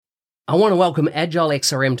I want to welcome Agile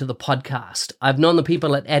XRM to the podcast. I've known the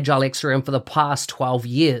people at Agile XRM for the past 12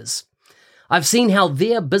 years. I've seen how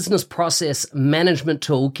their business process management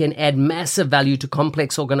tool can add massive value to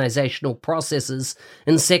complex organizational processes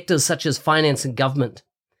in sectors such as finance and government.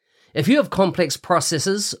 If you have complex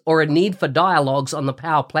processes or a need for dialogues on the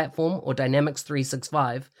Power Platform or Dynamics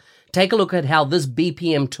 365, take a look at how this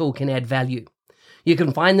BPM tool can add value. You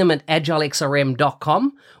can find them at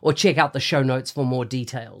agilexrm.com or check out the show notes for more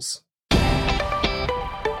details.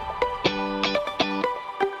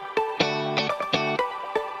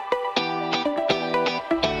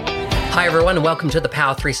 Hi everyone and welcome to the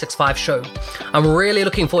Power 365 show. I'm really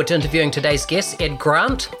looking forward to interviewing today's guest, Ed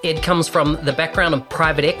Grant. Ed comes from the background of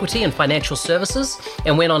private equity and financial services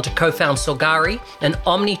and went on to co-found Solgari, an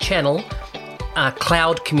omni-channel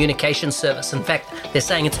cloud communication service. In fact, they're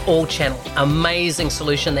saying it's all channel. Amazing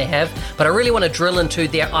solution they have, but I really want to drill into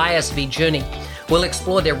their ISV journey. We'll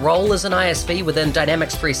explore their role as an ISV within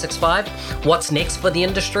Dynamics 365, what's next for the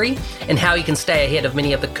industry, and how you can stay ahead of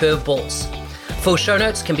many of the curveballs. Full show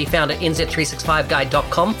notes can be found at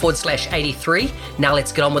nz365guide.com/83. Now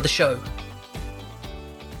let's get on with the show.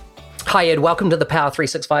 Hi Ed, welcome to the Power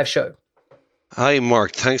 365 show. Hi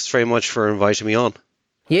Mark, thanks very much for inviting me on.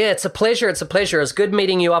 Yeah, it's a pleasure. It's good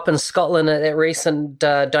meeting you up in Scotland at recent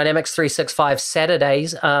Dynamics 365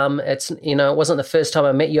 Saturdays. It wasn't the first time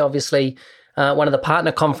I met you, obviously. One of the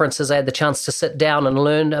partner conferences, I had the chance to sit down and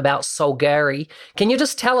learn about Solgari. Can you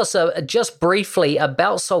just tell us just briefly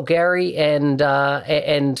about Solgari and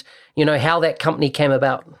how that company came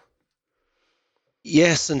about?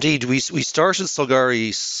 Yes, indeed. We started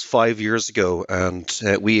Solgari 5 years ago, and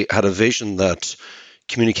we had a vision that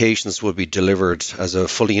communications would be delivered as a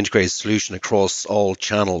fully integrated solution across all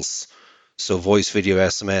channels. So voice, video,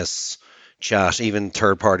 SMS, chat, even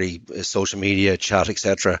third-party social media, chat,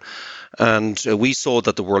 etc. And we saw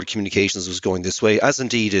that the world of communications was going this way, as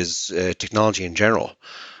indeed is technology in general.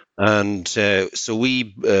 And so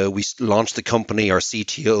we launched the company. Our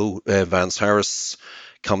CTO, Vance Harris,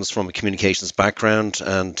 comes from a communications background,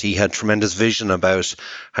 and he had tremendous vision about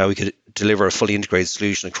how we could deliver a fully integrated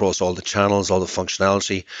solution across all the channels, all the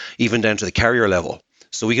functionality, even down to the carrier level.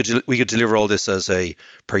 So we could deliver all this as a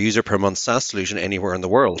per user per month SaaS solution anywhere in the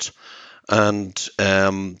world. And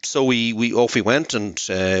so we off we went, and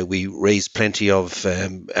we raised plenty of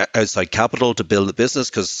outside capital to build the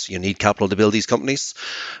business, because you need capital to build these companies.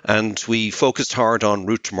 And we focused hard on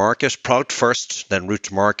route to market, product first, then route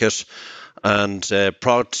to market. And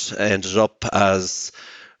product ended up as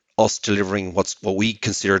us delivering what we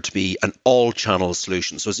consider to be an all-channel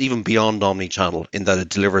solution. So it's even beyond omni-channel in that it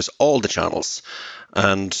delivers all the channels.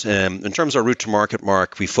 And in terms of our route to market,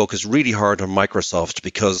 Mark, we focus really hard on Microsoft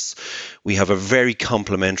because we have a very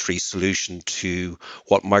complementary solution to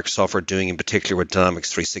what Microsoft are doing, in particular with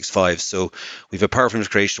Dynamics 365. So we have a powerful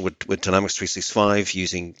integration with Dynamics 365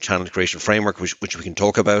 using Channel Integration Framework, which we can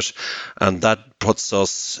talk about. And that puts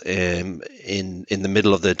us in the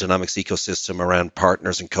middle of the Dynamics ecosystem around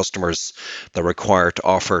partners and customers that are required to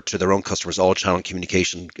offer to their own customers all-channel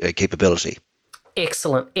communication capability.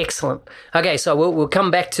 Excellent. Okay, so we'll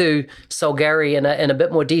come back to Solgari in a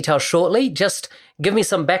bit more detail shortly. Just give me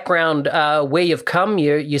some background where you've come.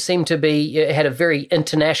 You seem to you had a very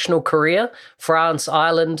international career, France,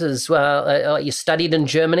 Ireland as well. You studied in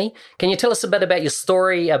Germany. Can you tell us a bit about your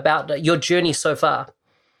story, about your journey so far?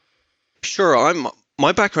 Sure.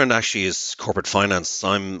 My background actually is corporate finance.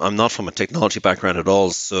 I'm not from a technology background at all.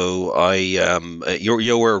 So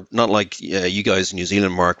we're not like you guys in New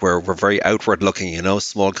Zealand, Mark, where we're very outward looking,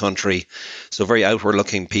 small country. So very outward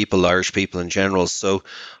looking people, Irish people in general. So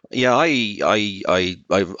yeah, I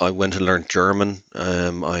went and learned German.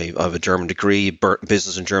 I have a German degree,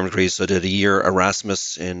 business and German degree. So I did a year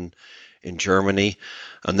Erasmus in Germany.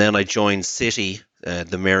 And then I joined Citi,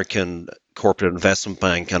 the American corporate investment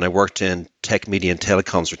bank, and I worked in tech, media, and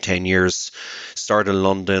telecoms for 10 years. Started in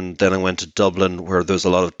London, then I went to Dublin, where there was a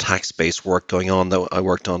lot of tax-based work going on that I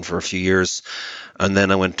worked on for a few years. And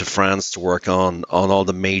then I went to France to work on all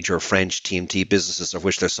the major French TMT businesses, of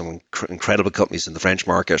which there's some incredible companies in the French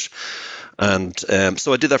market. And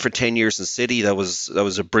so I did that for 10 years in Citi. That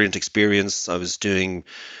was a brilliant experience. I was doing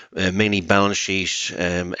mainly balance sheet,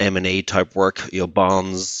 M&A type work,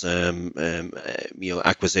 bonds,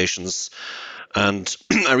 acquisitions. And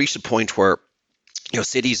I reached a point where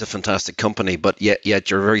City is a fantastic company, but yet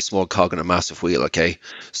you're a very small cog in a massive wheel. Okay,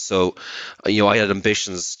 so I had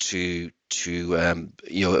ambitions to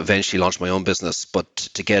eventually launch my own business, but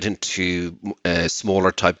to get into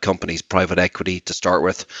smaller type companies, private equity to start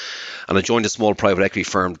with, and I joined a small private equity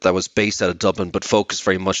firm that was based out of Dublin, but focused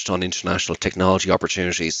very much on international technology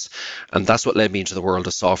opportunities, and that's what led me into the world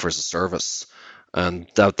of software as a service. And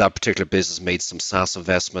that particular business made some SaaS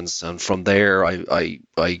investments, and from there I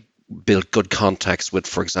built good contacts with,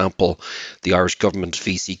 for example, the Irish government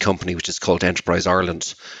VC company, which is called Enterprise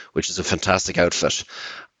Ireland, which is a fantastic outfit.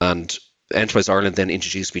 And Enterprise Ireland then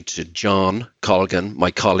introduced me to John Colgan,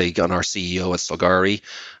 my colleague and our CEO at Solgari.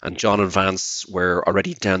 And John and Vance were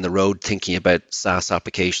already down the road thinking about SaaS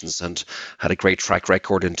applications and had a great track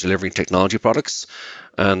record in delivering technology products.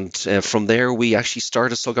 And from there, we actually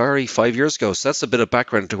started Solgari 5 years ago. So that's a bit of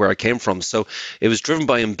background to where I came from. So it was driven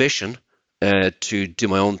by ambition to do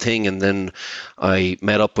my own thing. And then I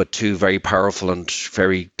met up with two very powerful and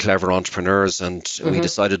very clever entrepreneurs, and we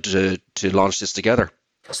decided to launch this together.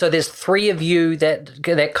 So there's three of you that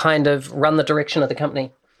kind of run the direction of the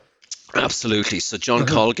company. Absolutely. So John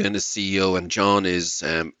Colgan is CEO, and John is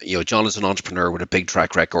John is an entrepreneur with a big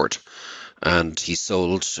track record. And he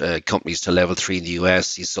sold companies to Level 3 in the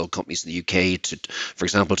US. He sold companies in the UK for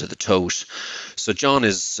example, to the Tote. So John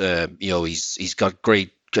is, he's got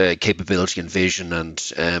great capability and vision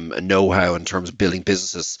and know-how in terms of building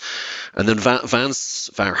businesses. And then Vance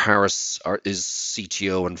Harris is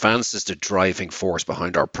CTO, and Vance is the driving force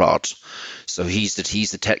behind our product. So he's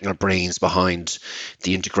the technical brains behind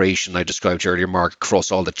the integration I described earlier, Mark,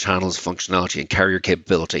 across all the channels, functionality, and carrier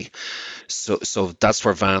capability. So that's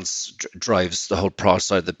where Vance drives the whole product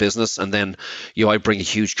side of the business. And then, I bring a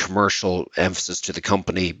huge commercial emphasis to the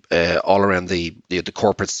company, all around the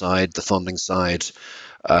corporate side, the funding side,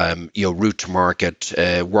 route to market,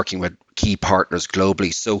 working with key partners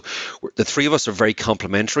globally. So the three of us are very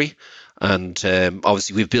complementary, and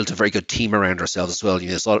obviously we've built a very good team around ourselves as well.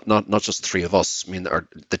 It's not just the three of us. I mean,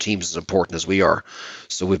 the team is as important as we are.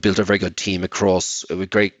 So we've built a very good team across. A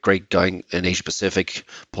great guy in Asia Pacific,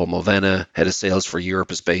 Paul Mulvena, head of sales for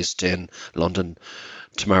Europe, is based in London.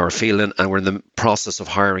 Tamara Phelan, and we're in the process of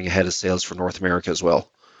hiring a head of sales for North America as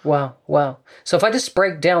well. Wow. So if I just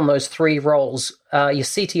break down those three roles, your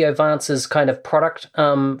CTO Vance is kind of product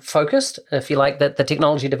focused, if you like, the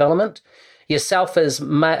technology development. Yourself is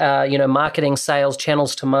marketing, sales,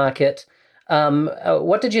 channels to market.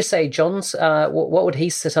 What did you say, John's? What would he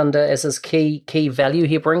sit under as his key value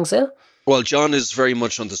he brings there? Well, John is very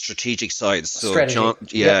much on the strategic side. So Strategy. John,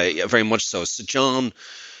 yeah, very much so. So John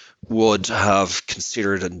would have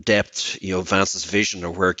considered in depth, Vance's vision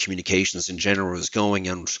of where communications in general was going.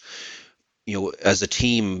 And, as a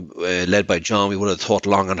team led by John, we would have thought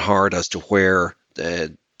long and hard as to where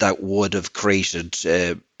that would have created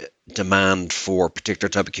demand for particular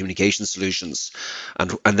type of communication solutions,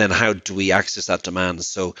 and then how do we access that demand.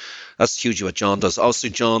 So that's hugely what John does. Also,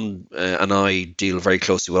 John and I deal very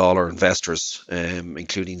closely with all our investors,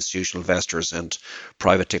 including institutional investors and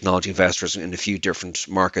private technology investors in a few different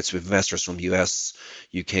markets. We have investors from US,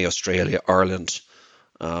 UK, Australia, Ireland.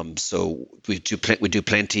 So we do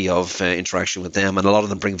plenty of interaction with them, and a lot of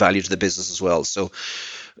them bring value to the business as well. So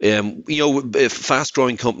a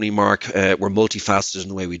fast-growing company, Mark, we're multifaceted in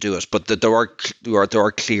the way we do it, but there are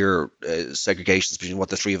clear segregations between what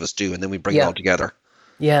the three of us do, and then we bring it all together.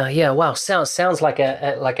 Yeah. Wow, sounds like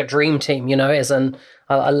a dream team. As in,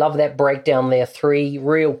 I love that breakdown there. Three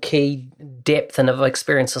real key depth and of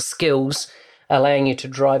experience of skills, allowing you to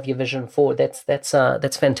drive your vision forward.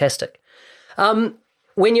 That's fantastic.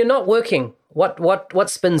 When you're not working, what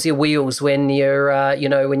spins your wheels when you're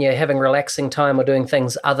when you're having relaxing time or doing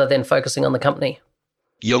things other than focusing on the company?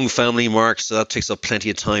 Young family, Mark, so that takes up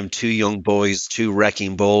plenty of time. Two young boys, two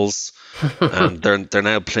wrecking balls, and they're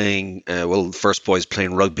now playing. The first boy's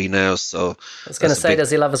playing rugby now. So I was going to say,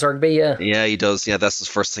 does he love his rugby? Yeah, he does. Yeah, that's his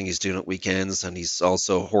first thing he's doing at weekends, and he's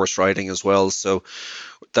also horse riding as well. So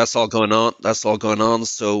that's all going on.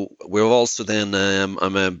 So we're also then.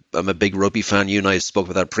 I'm a big rugby fan. You and I spoke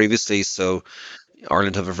about that previously. So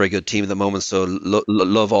Ireland have a very good team at the moment, so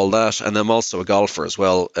love all that. And I'm also a golfer as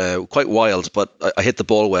well. Quite wild, but I hit the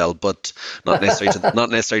ball well, but not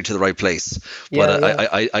necessarily to the right place. But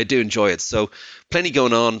I do enjoy it. So plenty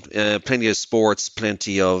going on, plenty of sports,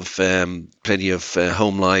 plenty of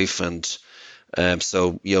home life, and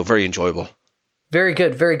so very enjoyable. Very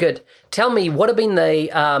good. Tell me, what have been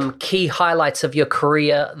the key highlights of your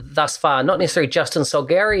career thus far? Not necessarily just in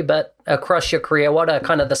Solgari, but across your career. What are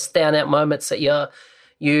kind of the standout moments that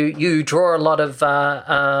you draw a lot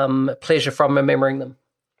of pleasure from remembering them?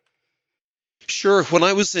 Sure. When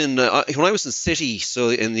I was in City, so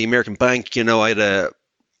in the American Bank, I had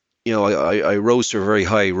I rose to a very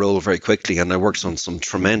high role very quickly, and I worked on some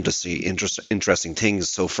tremendously interesting things.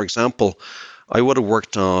 So, for example, I would have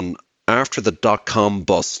worked on after the dot-com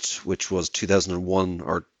bust, which was 2001,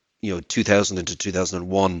 or 2000 into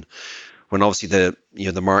 2001, when obviously the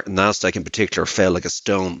Nasdaq in particular fell like a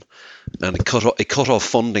stone, and it cut off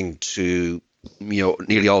funding to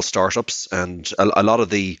nearly all startups, and a lot of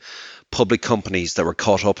the public companies that were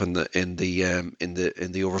caught up in the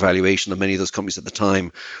overvaluation of many of those companies at the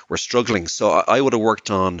time were struggling. So I would have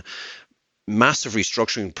worked on massive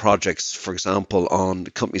restructuring projects, for example, on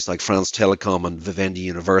companies like France Telecom and Vivendi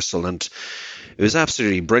Universal, and it was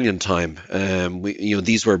absolutely brilliant time.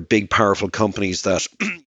 These were big, powerful companies that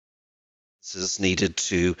needed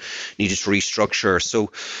to restructure.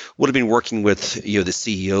 So would have been working with the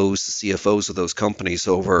CEOs, the CFOs of those companies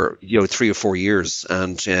over 3 or 4 years,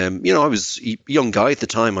 and I was a young guy at the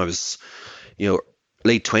time. I was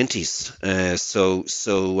late 20s, so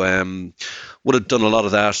would have done a lot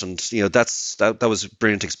of that, and that was a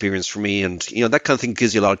brilliant experience for me, and that kind of thing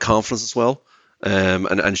gives you a lot of confidence as well,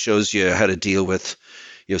 and shows you how to deal with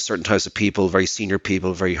certain types of people, very senior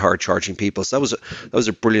people, very hard charging people. So that was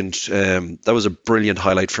a brilliant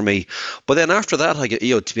highlight for me. But then after that, I get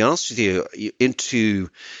to be honest with you,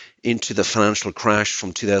 into the financial crash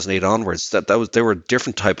from 2008 onwards, there were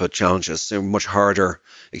different type of challenges. They were much harder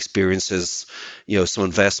experiences. Some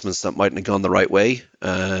investments that mightn't have gone the right way.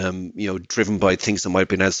 Driven by things that might have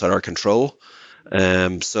been outside our control.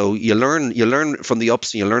 So you learn from the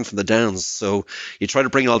ups and you learn from the downs. So you try to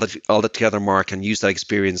bring all that together, Mark, and use that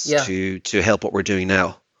experience Yeah, to help what we're doing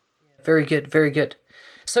now. very good, very good.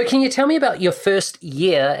 So can you tell me about your first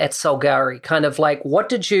year at Solgari? Kind of like, what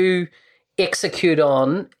did you execute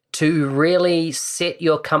on to really set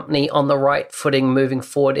your company on the right footing moving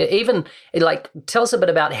forward? Even like, tell us a bit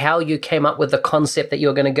about how you came up with the concept that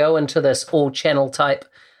you're going to go into this all channel type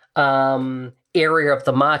area of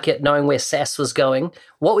the market, knowing where SaaS was going.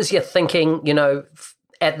 What was your thinking,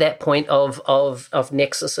 at that point of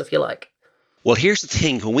Nexus, if you like? Well, here's the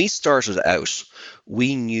thing. When we started out,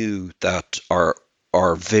 we knew that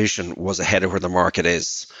our vision was ahead of where the market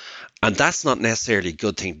is. And that's not necessarily a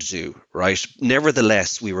good thing to do, right?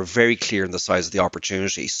 Nevertheless, we were very clear in the size of the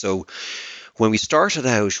opportunity. So when we started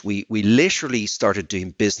out, we literally started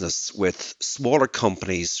doing business with smaller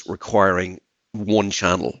companies requiring one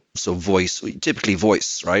channel. So voice, typically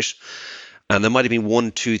voice, right? And there might have been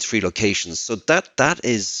 1, 2, 3 locations. So that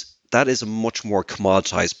is a much more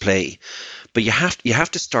commoditized play. But you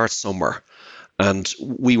have to start somewhere. And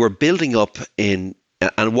we were building up in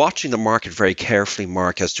and watching the market very carefully,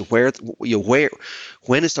 Mark, as to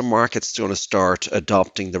when is the market going to start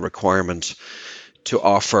adopting the requirement to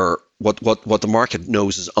offer what the market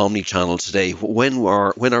knows as omni-channel today. When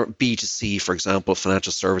are B2C, for example,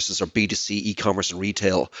 financial services, or B2C e-commerce and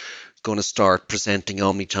retail going to start presenting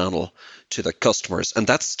omni-channel to their customers? And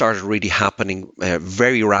that started really happening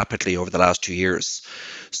very rapidly over the last 2 years.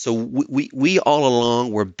 So we all along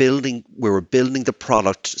we were building the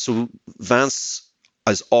product. So Vance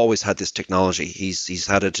has always had this technology. He's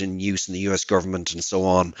had it in use in the US government and so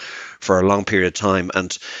on for a long period of time,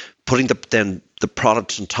 and putting the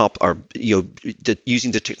product on top, or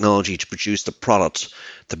using the technology to produce the product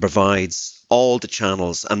that provides all the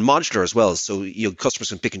channels and modular as well, so customers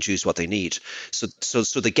can pick and choose what they need. So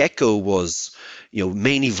the get-go was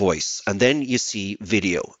mainly voice, and then you see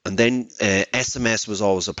video, and then SMS was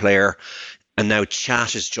always a player. And now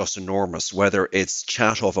chat is just enormous, whether it's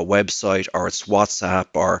chat off a website or it's WhatsApp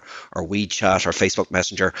or WeChat or Facebook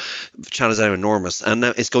Messenger. Chat is now enormous. And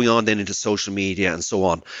now it's going on then into social media and so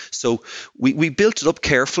on. So we built it up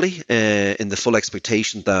carefully in the full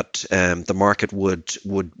expectation that the market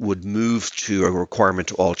would move to a requirement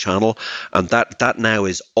to all channel. And that now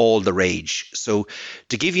is all the rage. So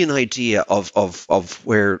to give you an idea of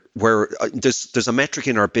where there's a metric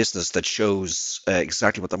in our business that shows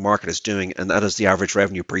exactly what the market is doing, and that is the average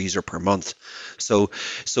revenue per user per month. So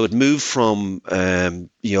it moved from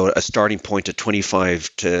a starting point at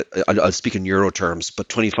 25 to, I'll speak in euro terms, but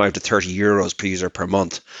 25 to 30 euros per user per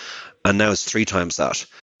month, and now it's 3 times that.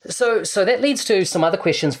 So that leads to some other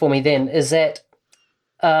questions for me then, is that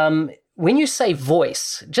when you say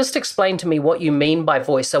voice, just explain to me what you mean by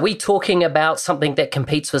voice. Are we talking about something that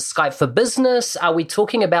competes with Skype for Business? Are we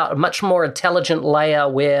talking about a much more intelligent layer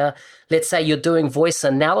where, let's say, you're doing voice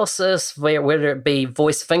analysis, whether it be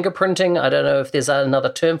voice fingerprinting? I don't know if there's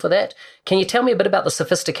another term for that. Can you tell me a bit about the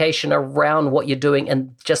sophistication around what you're doing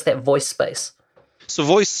in just that voice space? So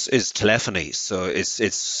voice is telephony. So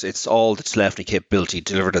it's all the telephony capability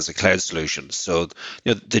delivered as a cloud solution. So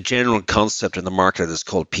the general concept in the market is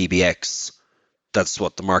called PBX. That's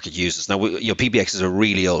what the market uses. Now, PBX is a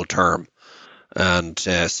really old term, and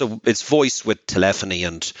so it's voice with telephony,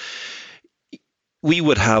 and we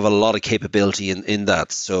would have a lot of capability in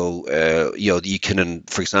that. So, you can,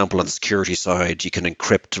 for example, on the security side, you can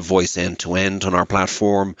encrypt voice end to end on our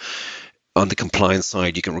platform. On the compliance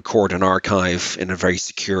side, you can record and archive in a very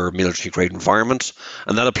secure military grade environment,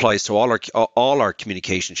 and that applies to all our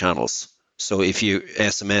communication channels. So if you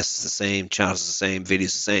SMS is the same, chat is the same, video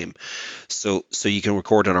is the same. So you can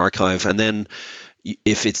record and archive, and then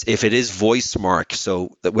if it is voice, Mark,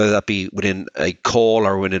 so that whether that be within a call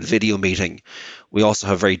or within a video meeting, we also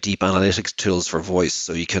have very deep analytics tools for voice.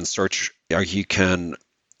 So you can search, or you can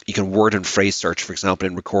word and phrase search, for example,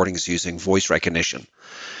 in recordings using voice recognition.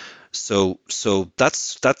 So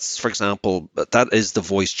that's for example, that is the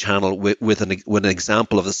voice channel with an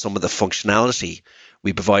example of some of the functionality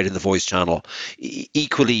we provide in the voice channel.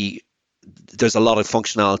 Equally, there's a lot of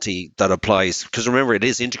functionality that applies, because remember, it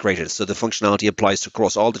is integrated, so the functionality applies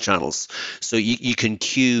across all the channels. So you can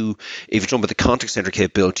queue, if you're talking about the contact center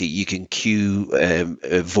capability, you can queue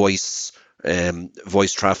voice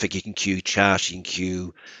traffic, you can queue chat, you can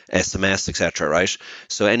queue SMS, etc. Right?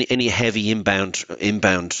 So any heavy inbound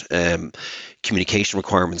communication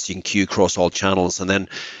requirements, you can queue across all channels, and then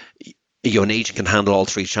an agent can handle all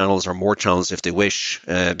three channels or more channels if they wish.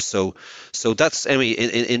 So that's, anyway,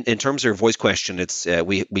 in terms of your voice question, it's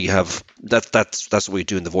we have that's what we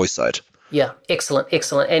do in the voice side. Yeah, excellent.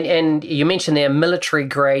 And you mentioned there military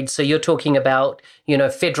grade, so you're talking about,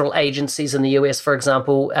 federal agencies in the US, for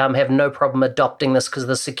example, have no problem adopting this because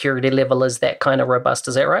the security level is that kind of robust.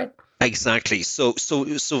 Is that right? Exactly. So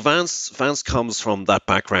Vance comes from that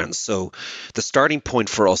background. So the starting point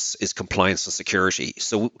for us is compliance and security.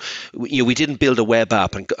 So we didn't build a web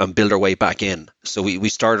app and build our way back in. So we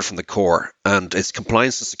started from the core, and it's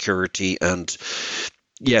compliance and security. And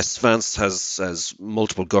yes, Vance has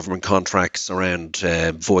multiple government contracts around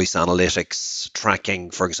voice analytics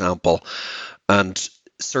tracking, for example, and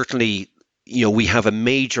certainly, we have a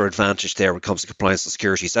major advantage there when it comes to compliance and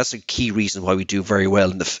security. So that's a key reason why we do very well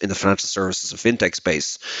in the financial services and fintech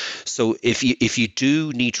space. So if you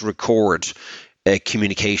do need to record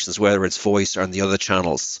communications, whether it's voice or on the other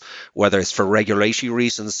channels, whether it's for regulatory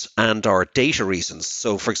reasons and or data reasons.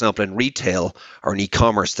 So, for example, in retail or in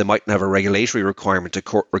e-commerce, they mightn't have a regulatory requirement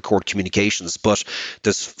to record communications, but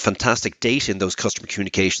there's fantastic data in those customer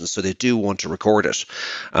communications, so they do want to record it,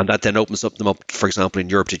 and that then opens them up, for example, in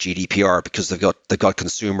Europe to GDPR, because they've got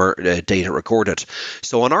consumer data recorded.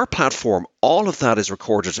 So on our platform, all of that is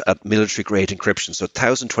recorded at military grade encryption, so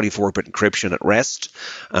 1024-bit encryption at rest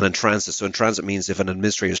and in transit. So in transit means if an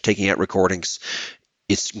administrator is taking out recordings,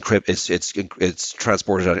 it's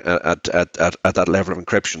transported at that level of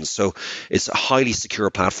encryption. So it's a highly secure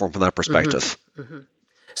platform from that perspective. Mm-hmm.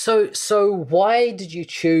 So why did you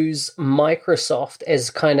choose Microsoft as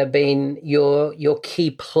kind of being your key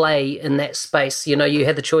play in that space? You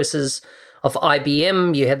had the choices of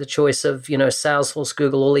IBM, you had the choice of, Salesforce,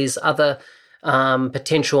 Google, all these other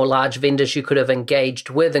potential large vendors you could have engaged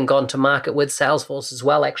with and gone to market with, Salesforce as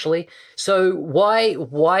well, actually. So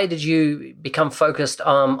why did you become focused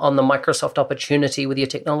on the Microsoft opportunity with your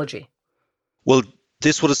technology? Well,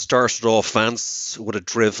 this would have started off, Vance would have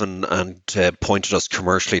driven and pointed us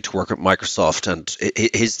commercially to work with Microsoft, and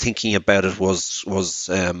his thinking about it was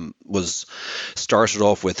started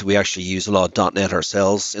off with, we actually use a lot of .NET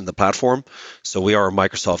ourselves in the platform, so we are a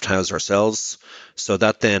Microsoft house ourselves. So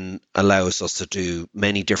that then allows us to do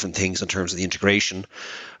many different things in terms of the integration,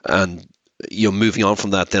 and moving on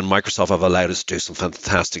from that, then Microsoft have allowed us to do some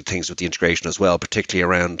fantastic things with the integration as well, particularly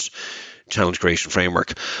around channel integration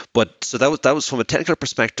framework. But so that was from a technical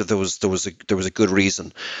perspective, there was a good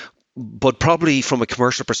reason. But probably from a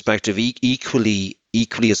commercial perspective, equally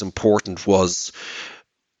as important was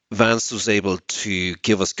Vance was able to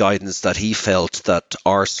give us guidance that he felt that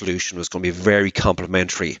our solution was going to be very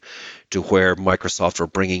complementary to where Microsoft were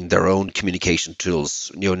bringing their own communication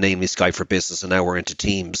tools, namely Skype for Business, and now we're into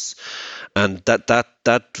Teams. And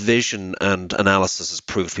that vision and analysis has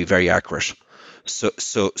proved to be very accurate.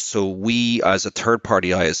 So we, as a third-party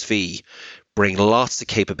ISV, bring lots of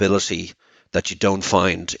capability that you don't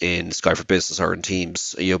find in Skype for Business or in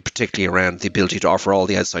Teams, particularly around the ability to offer all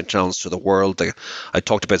the outside channels to the world. I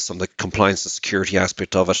talked about some of the compliance and security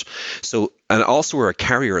aspect of it. So, and also we're a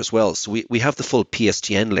carrier as well. So we have the full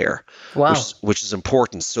PSTN layer, wow, which is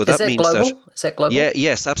important. So that means global? Is that global? Yeah,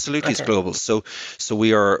 yes, absolutely, okay. It's global. So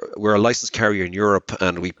we're a licensed carrier in Europe,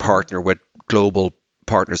 and we partner with global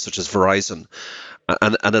partners such as Verizon.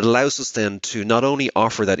 And it allows us then to not only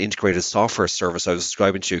offer that integrated software service I was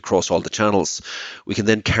describing to you across all the channels, we can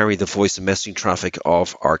then carry the voice and messaging traffic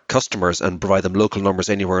of our customers and provide them local numbers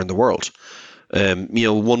anywhere in the world.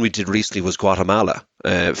 One we did recently was Guatemala.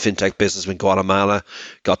 Fintech business in Guatemala,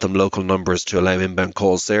 got them local numbers to allow inbound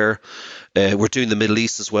calls there. We're doing the Middle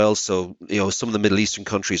East as well. So, some of the Middle Eastern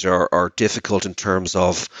countries are difficult in terms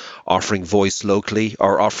of offering voice locally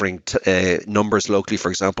or offering numbers locally, for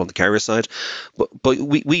example, on the carrier side. But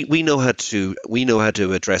we know how to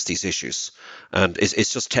address these issues. And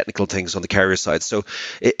it's just technical things on the carrier side. So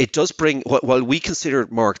it does bring, while we consider,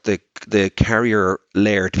 Mark, the carrier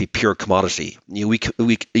layer to be pure commodity,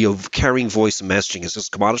 carrying voice and messaging is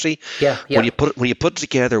just commodity. Yeah. When you put it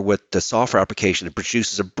together with the software application, it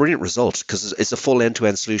produces a brilliant result because it's a full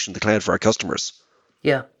end-to-end solution in the cloud for our customers.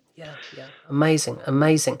 Yeah. Amazing.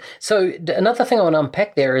 So another thing I want to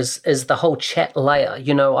unpack there is the whole chat layer.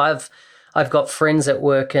 I've got friends that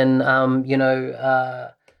work in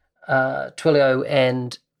Twilio,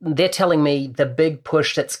 and they're telling me the big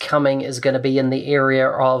push that's coming is going to be in the area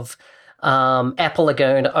of Apple are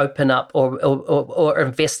going to open up or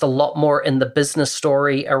invest a lot more in the business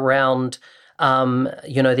story around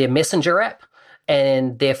their messenger app.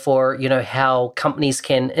 And therefore, how companies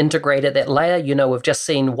can integrate at that layer. We've just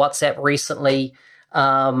seen WhatsApp recently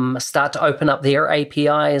start to open up their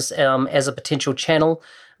APIs as a potential channel.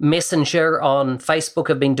 Messenger on Facebook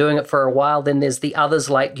have been doing it for a while. Then there's the others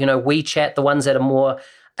like, WeChat, the ones that are more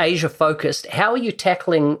Asia focused. How are you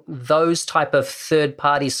tackling those type of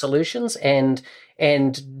third-party solutions? And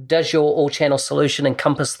does your all-channel solution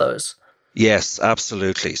encompass those? Yes,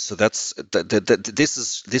 absolutely. So this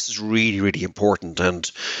is really, really important, and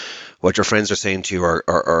what your friends are saying to you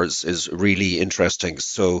is really interesting.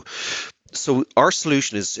 So our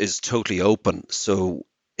solution is totally open. So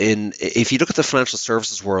if you look at the financial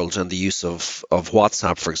services world, and the use of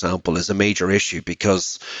WhatsApp, for example, is a major issue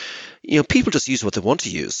because people just use what they want to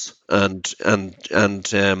use, and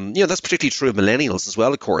that's particularly true of millennials as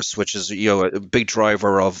well, of course, which is a big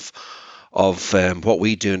driver of what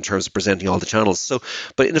we do in terms of presenting all the channels. So,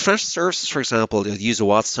 but in the financial services, for example, the use of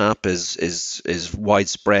WhatsApp is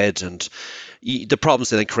widespread, and the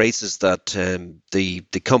problems that it creates is that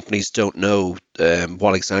the companies don't know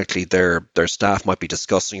what exactly their staff might be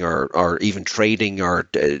discussing or even trading or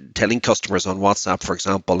telling customers on WhatsApp, for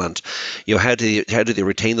example, and how do they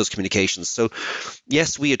retain those communications? So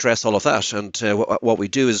yes, we address all of that, and what we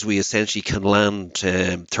do is we essentially can land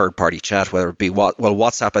third-party chat, whether it be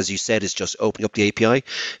WhatsApp, as you said, is just opening up the API.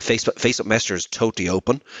 Facebook Messenger is totally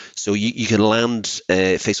open, so you can land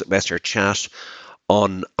Facebook Messenger chat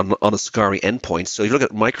on a Solgari endpoint. So you look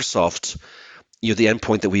at Microsoft, the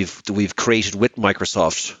endpoint that we've created with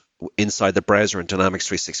Microsoft inside the browser in Dynamics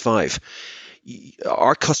 365.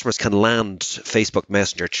 Our customers can land Facebook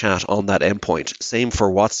Messenger chat on that endpoint. Same for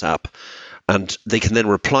WhatsApp, and they can then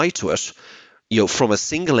reply to it, from a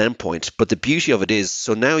single endpoint. But the beauty of it is,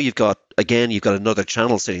 so now you've got another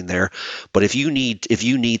channel sitting there. But if you need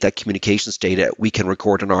that communications data, we can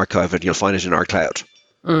record and archive it. You'll find it in our cloud.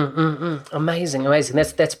 Amazing.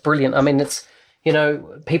 That's brilliant. I mean, it's,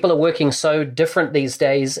 people are working so different these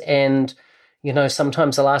days, and,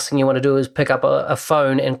 sometimes the last thing you want to do is pick up a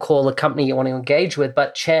phone and call the company you want to engage with.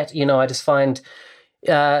 But chat, I just find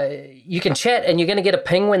you can chat and you're going to get a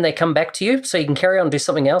ping when they come back to you, so you can carry on and do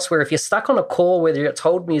something else. Where if you're stuck on a call, whether it's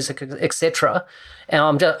hold music, etc.,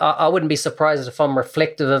 and I wouldn't be surprised if I'm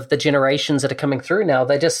reflective of the generations that are coming through now.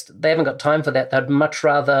 They haven't got time for that. They'd much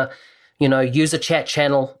rather use a chat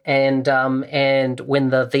channel and when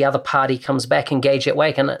the other party comes back, engage that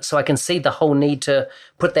way. And so I can see the whole need to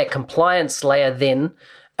put that compliance layer then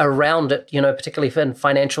around it, particularly in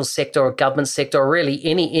financial sector or government sector, or really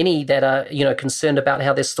any that are, concerned about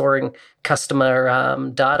how they're storing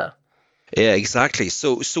customer data. Yeah, exactly.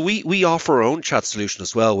 So we offer our own chat solution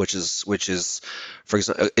as well, which is, for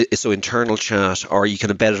example, so internal chat, or you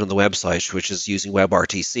can embed it on the website, which is using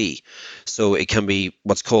WebRTC. So it can be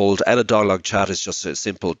what's called out of dialogue chat is just a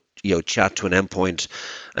simple chat to an endpoint,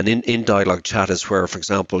 and in dialogue chat is where, for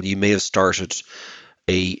example, you may have started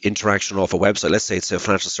a interaction off a website. Let's say it's a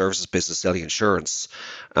financial services business selling insurance,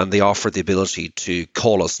 and they offer the ability to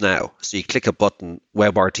call us now. So you click a button,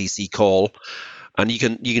 WebRTC call. And you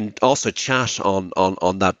can also chat on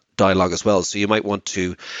that dialogue as well. So you might want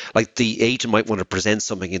to, like the agent might want to present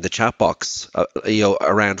something in the chat box,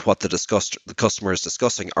 around what the customer is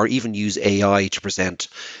discussing, or even use AI to present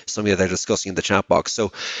something that they're discussing in the chat box.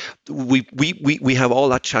 So we have all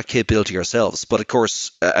that chat capability ourselves. But of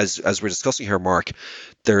course, as we're discussing here, Mark,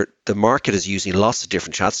 the market is using lots of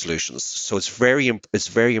different chat solutions. So it's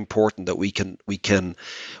very important that we can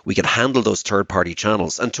handle those third party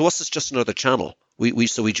channels. And to us, it's just another channel. We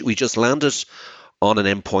just landed on an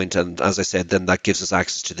endpoint, and as I said, then that gives us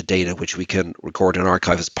access to the data which we can record and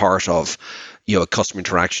archive as part of a customer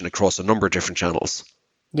interaction across a number of different channels.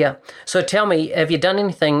 Yeah. So tell me, have you done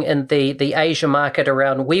anything in the Asia market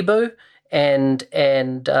around Weibo, and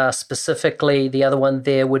specifically the other one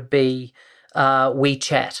there would be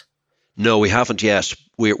WeChat? No, we haven't yet.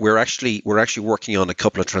 We're actually working on a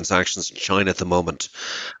couple of transactions in China at the moment,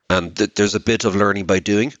 and there's a bit of learning by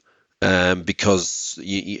doing. Because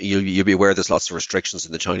you'll be aware there's lots of restrictions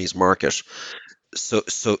in the Chinese market.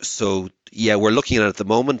 So yeah, we're looking at it at the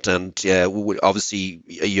moment, and obviously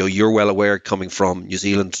you're well aware, coming from New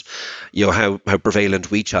Zealand, how prevalent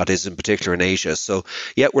WeChat is, in particular in Asia. So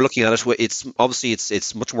yeah, we're looking at it. It's obviously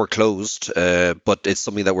it's much more closed, but it's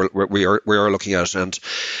something that we are looking at. And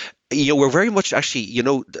we're very much actually,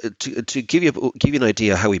 to give you an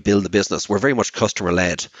idea how we build the business, we're very much customer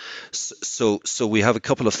led. So we have a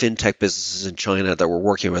couple of fintech businesses in China that we're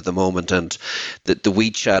working with at the moment, and the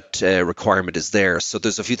WeChat requirement is there. So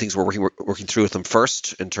there's a few things we're working through with them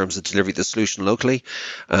first in terms of delivering the solution locally,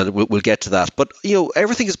 and we'll get to that. But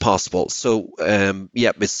everything is possible. So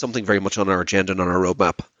yeah, it's something very much on our agenda and on our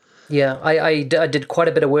roadmap. Yeah, I did quite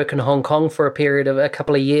a bit of work in Hong Kong for a period of a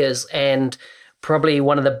couple of years, and probably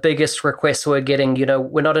one of the biggest requests we're getting,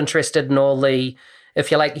 we're not interested in all the, if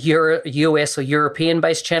you like, US or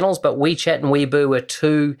European-based channels, but WeChat and Weibo are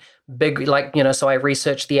two big, so I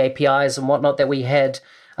researched the APIs and whatnot that we had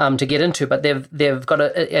to get into, but they've got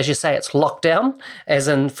as you say, it's locked down, as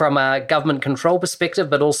in from a government control perspective,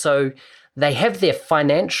 but also they have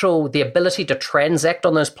the ability to transact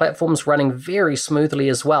on those platforms running very smoothly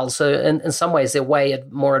as well. So in some ways, they're way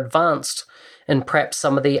more advanced and perhaps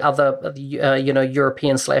some of the other,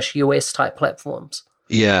 European/US type platforms.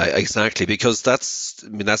 Yeah, exactly. Because that's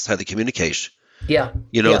how they communicate. Yeah.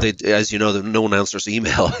 They, as you know, no one answers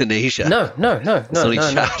email in Asia. No. It's only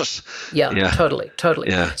chat. Yeah, totally.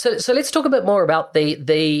 Yeah. So let's talk a bit more about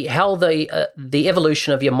the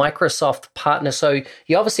evolution of your Microsoft partner. So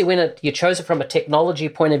you obviously you chose it from a technology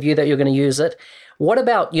point of view that you're going to use it. What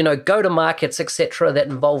about, go-to-markets, et cetera, that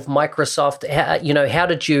involve Microsoft? How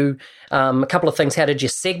did you, a couple of things, how did you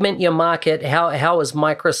segment your market? How has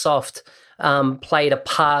Microsoft played a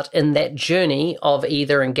part in that journey of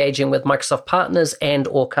either engaging with Microsoft partners and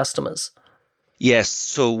or customers? Yes.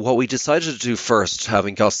 So what we decided to do first,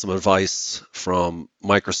 having got some advice from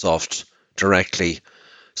Microsoft directly,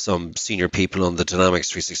 some senior people on the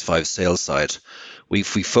Dynamics 365 sales side, we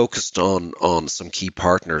focused on some key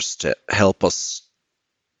partners to help us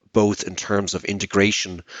both in terms of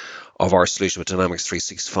integration of our solution with Dynamics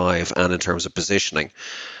 365 and in terms of positioning.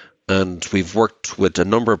 And we've worked with a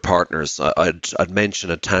number of partners. I'd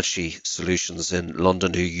mentioned Hitachi Solutions in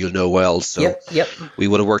London, who you know well. So yep. We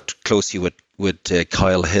would have worked closely with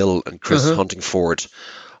Kyle Hill and Chris Huntingford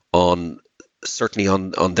on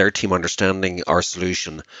their team understanding our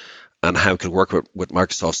solution and how it could work with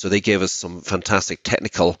Microsoft. So they gave us some fantastic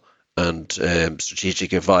technical and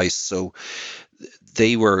strategic advice. So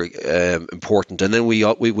they were important. And then we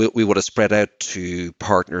would have spread out to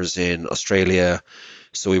partners in Australia.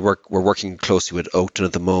 So we're working closely with Oakton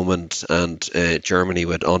at the moment, and Germany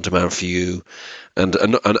with On Demand for You, and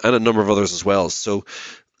a number of others as well. So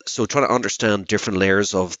trying to understand different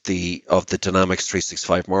layers of the Dynamics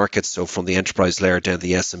 365 market. So from the enterprise layer down to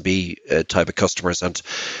the SMB type of customers, and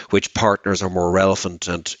which partners are more relevant.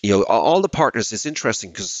 And all the partners is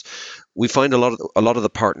interesting because we find a lot of the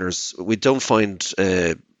partners, we don't find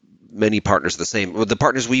many partners are the same. Well, the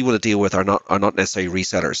partners we want to deal with are not necessarily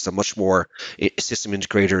resellers. They're much more system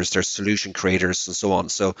integrators. They're solution creators and so on.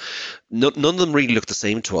 So none of them really look the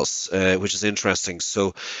same to us, which is interesting.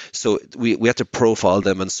 So we had to profile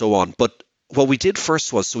them and so on. But what we did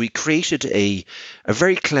first was, so we created a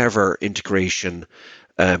very clever integration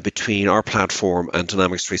between our platform and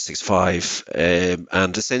Dynamics 365,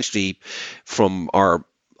 and essentially from our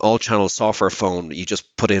all-channel software phone, you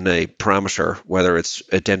just put in a parameter, whether it's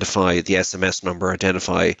identify the SMS number,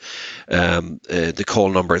 identify the call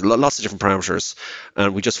number, lots of different parameters,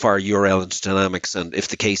 and we just fire URL into Dynamics, and if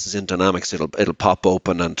the case is in Dynamics, it'll pop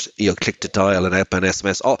open, and click to dial and outbound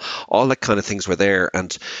SMS, all that kind of things were there,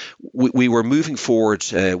 and we were moving forward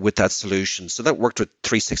with that solution. So that worked with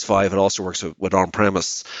 365. It also works with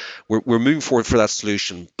on-premise. We're moving forward for that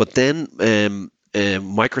solution, but then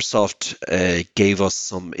Microsoft gave us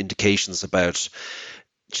some indications about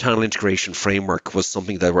channel integration framework was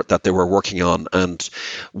something that they were working on, and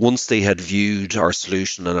once they had viewed our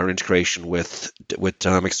solution and our integration with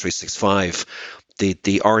Dynamics 365,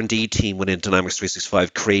 the R&D team within Dynamics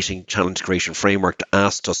 365 creating channel integration framework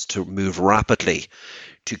asked us to move rapidly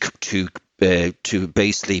to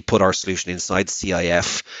basically put our solution inside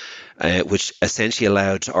CIF, which essentially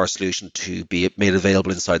allowed our solution to be made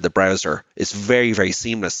available inside the browser. It's very, very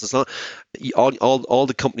seamless. It's not all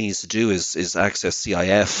the company needs to do is access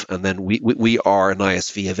CIF, and then we are an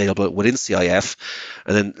ISV available within CIF,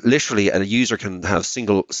 and then literally a user can have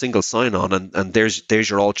single sign-on, and there's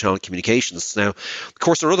your all-channel communications. Now, of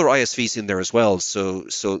course, there are other ISVs in there as well. So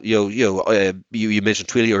you mentioned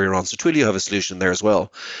Twilio earlier on. So Twilio have a solution there as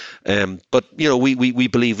well, but we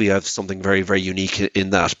believe we have something very, very unique in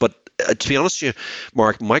that. But to be honest with you,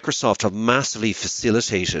 Mark, Microsoft have massively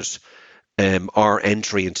facilitated our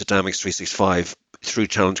entry into Dynamics 365 through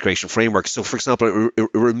channel integration framework. So, for example, it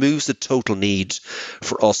removes the total need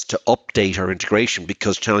for us to update our integration,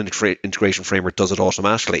 because channel integration framework does it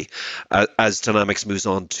automatically as Dynamics moves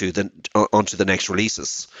onto the next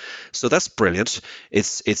releases. So that's brilliant.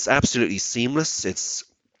 It's absolutely seamless. It's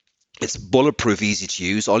bulletproof, easy to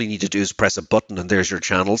use. All you need to do is press a button, and there's your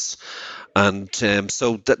channels. And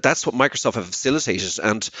so that's what Microsoft have facilitated.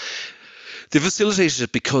 And they facilitated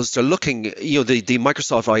it because they're looking, the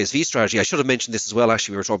Microsoft ISV strategy. I should have mentioned this as well.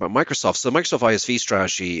 Actually, we were talking about Microsoft. So the Microsoft ISV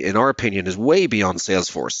strategy, in our opinion, is way beyond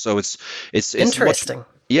Salesforce. So it's interesting.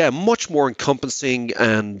 Much more encompassing,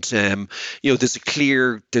 and there's a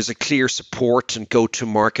clear support and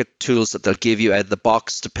go-to-market tools that they'll give you out of the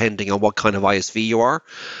box depending on what kind of ISV you are.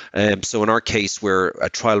 So in our case, we're a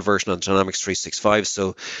trial version on Dynamics 365.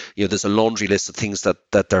 So there's a laundry list of things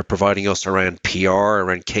that they're providing us around PR,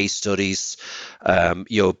 around case studies,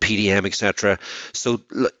 PDM, etc. So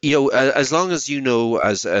as long as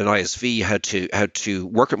as an ISV how to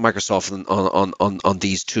work with Microsoft on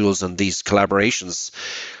these tools and these collaborations,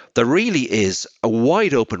 there really is a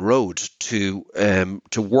wide open road to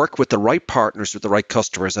work with the right partners, with the right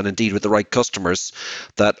customers, and indeed with the right customers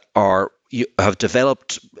that have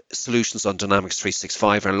developed solutions on Dynamics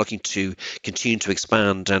 365 and are looking to continue to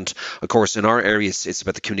expand. And of course, in our areas, it's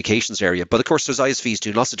about the communications area. But of course, there's ISVs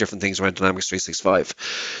doing lots of different things around Dynamics 365.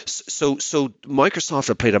 So Microsoft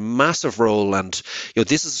have played a massive role, and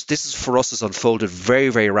this is for us has unfolded very,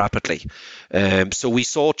 very rapidly. So we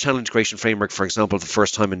saw channel integration framework, for example, the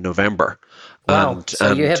first time in November. Wow!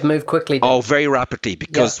 So you have moved quickly then. Oh, very rapidly,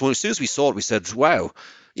 because as soon as we saw it, we said, "Wow."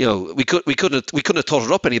 We couldn't have thought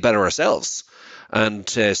it up any better ourselves, and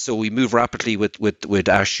so we moved rapidly with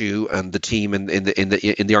Ashu and the team in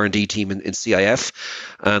the R&D team in CIF,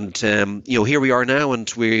 and here we are now, and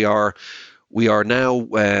we are now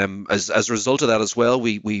as a result of that as well.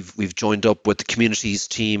 We've joined up with the communities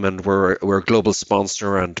team, and we're a global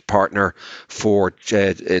sponsor and partner for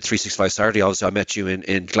 365 Saturday. Obviously, I met you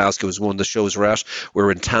in Glasgow as one of the shows we're at.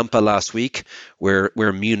 We're in Tampa last week. We're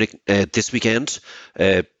in Munich this weekend.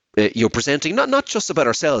 Presenting not just about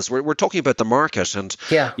ourselves. We're talking about the market and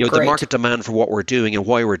the market demand for what we're doing and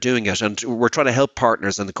why we're doing it, and we're trying to help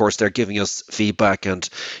partners. And of course, they're giving us feedback and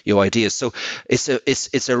ideas. So it's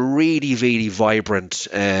a really, really vibrant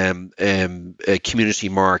community,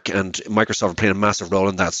 Mark, and Microsoft are playing a massive role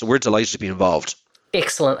in that. So we're delighted to be involved.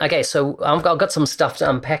 Excellent. Okay, so I've got some stuff to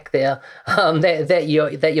unpack there that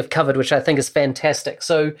you've covered, which I think is fantastic.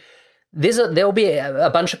 So there'll be a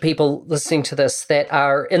bunch of people listening to this that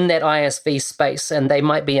are in that ISV space, and they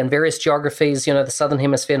might be in various geographies, the Southern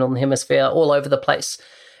Hemisphere, Northern Hemisphere, all over the place.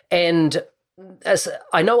 And as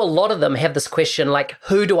I know a lot of them have this question, like,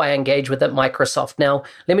 who do I engage with at Microsoft? Now,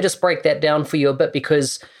 let me just break that down for you a bit,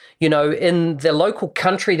 because, in the local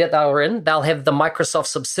country that they're in, they'll have the Microsoft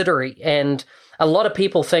subsidiary. And a lot of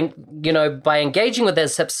people think, by engaging with their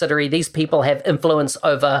subsidiary, these people have influence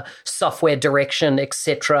over software direction,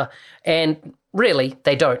 etc. And really,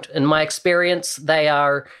 they don't. In my experience, they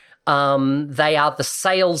are the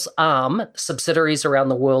sales arm, subsidiaries around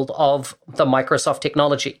the world of the Microsoft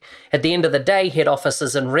technology. At the end of the day, head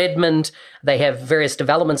offices in Redmond, they have various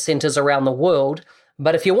development centers around the world.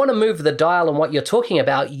 But if you want to move the dial on what you're talking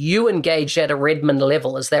about, you engage at a Redmond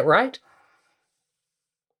level. Is that right?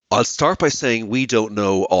 I'll start by saying we don't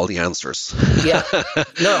know all the answers. Yeah.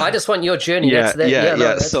 No, I just want your journey. Yeah, That's that. yeah, Yeah, no,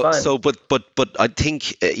 yeah. that's fine. But I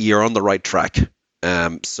think you're on the right track.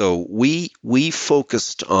 So we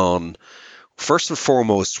focused on, first and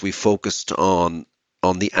foremost, we focused on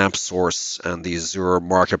the AppSource and the Azure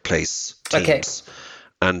Marketplace Okay. teams,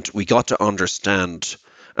 and we got to understand,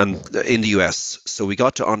 and in the US, so we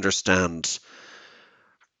got to understand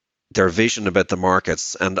their vision about the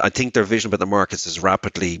markets, and I think their vision about the markets is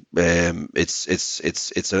rapidly, it's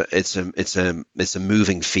a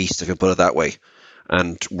moving feast, if you put it that way,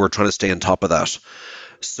 and we're trying to stay on top of that.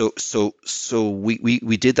 So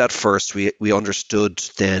we did that first. We understood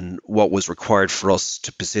then what was required for us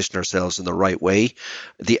to position ourselves in the right way.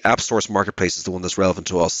 The App Source Marketplace is the one that's relevant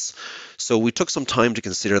to us. So we took some time to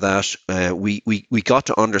consider that. We got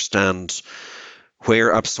to understand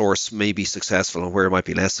where App Source may be successful and where it might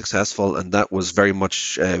be less successful, and that was very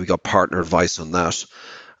much, we got partner advice on that.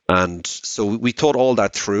 And so we thought all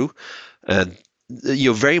that through, and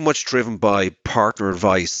you're very much driven by partner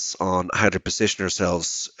advice on how to position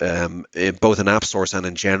ourselves, both in AppSource and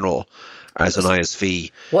in general as an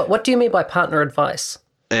ISV. What do you mean by partner advice?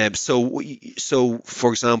 So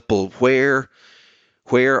for example, where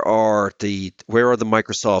are the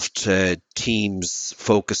Microsoft teams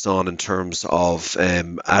focused on in terms of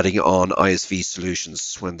adding on ISV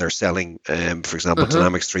solutions when they're selling, for example,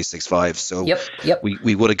 Dynamics 365? So Yep.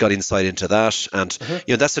 we would have got insight into that, and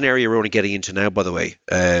that's an area we're only getting into now, by the way.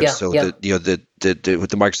 With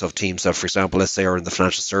the Microsoft teams that, for example, let's say are in the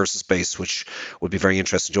financial services space, which would be very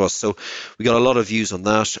interesting to us. So we got a lot of views on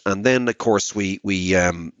that, and then of course we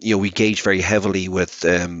gauge very heavily with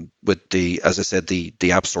the, as I said, the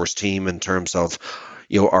AppSource team in terms of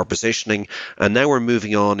our positioning, and now we're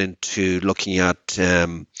moving on into looking at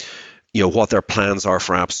what their plans are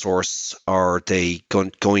for AppSource. Are they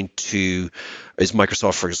going to, is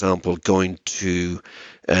Microsoft, for example, going to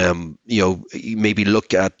maybe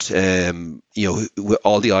look at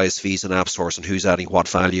all the ISVs and AppSource and who's adding what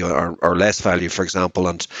value or less value, for example,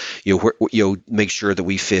 and make sure that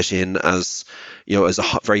we fit in as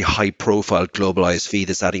a very high profile global ISV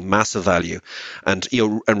that's adding massive value, and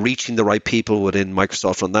reaching the right people within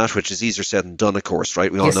Microsoft on that, which is easier said than done, of course,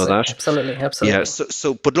 right? We all know that. Absolutely. Yeah.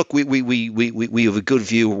 So but look, we have a good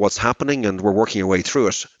view of what's happening, and we're working our way through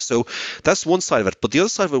it. So that's one side of it. But the other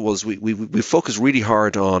side of it was we focused really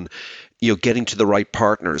hard on getting to the right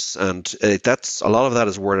partners, and that's a lot of that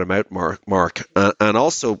is word of mouth, Mark, and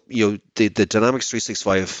also the Dynamics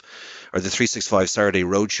 365 or the 365 Saturday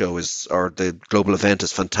Roadshow or the global event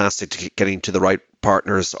is fantastic to getting to the right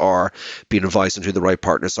partners or being advised on who the right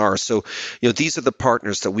partners are. So these are the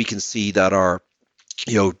partners that we can see that are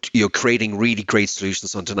creating really great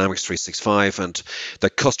solutions on Dynamics 365, and the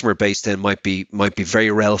customer base then might be very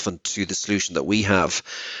relevant to the solution that we have,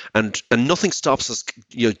 and nothing stops us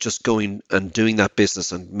just going and doing that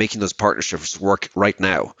business and making those partnerships work right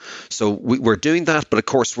now. So we're doing that, but of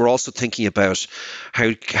course we're also thinking about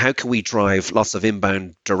how can we drive lots of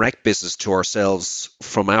inbound direct business to ourselves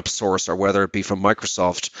from AppSource or whether it be from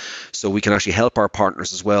Microsoft, so we can actually help our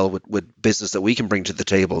partners as well with business that we can bring to the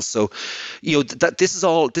table. So that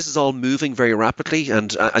this is all moving very rapidly,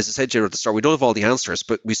 and as I said, Jared, at the start, we don't have all the answers,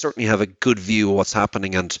 but we certainly have a good view of what's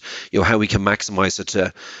happening and how we can maximize it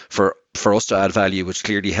for us to add value, which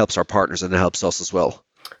clearly helps our partners and it helps us as well.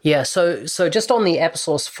 Yeah. So just on the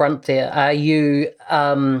AppSource front, there, are you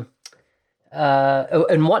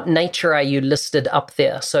in what nature are you listed up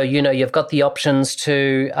there? So you've got the options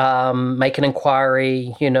to make an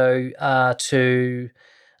inquiry, to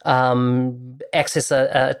access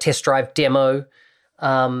a test drive demo,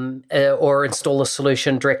 or install a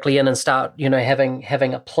solution directly in and start,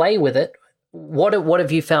 having a play with it. What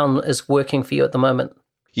have you found is working for you at the moment?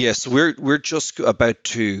 Yes, we're just about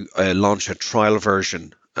to launch a trial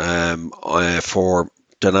version for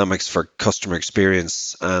Dynamics for customer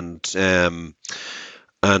experience, and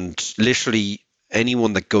literally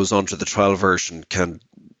anyone that goes onto the trial version can.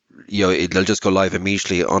 It'll just go live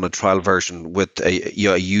immediately on a trial version with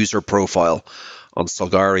a user profile on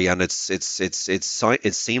Solgari, and it's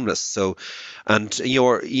seamless. So, and the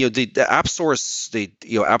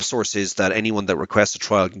AppSource is that anyone that requests a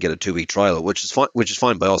trial can get a 2-week trial, which is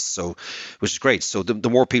fine by us. So, which is great. So the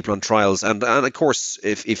more people on trials, and of course,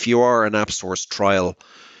 if you are an AppSource trial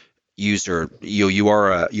user, you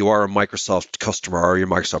are a Microsoft customer or you're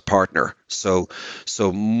a Microsoft partner. So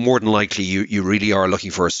more than likely you really are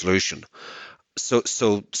looking for a solution. So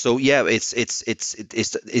yeah, it's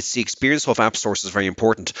the experience of AppSource is very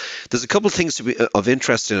important. There's a couple of things of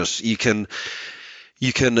interest in it. You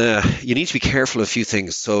need to be careful of a few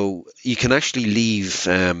things. So you can actually leave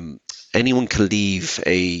anyone can leave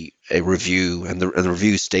a review, and the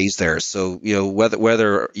review stays there. So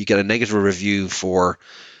whether you get a negative review for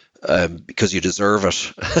because you deserve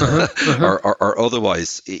it, or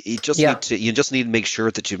otherwise, you just need to make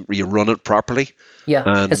sure that you run it properly. Yeah.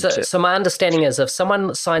 And so my understanding is if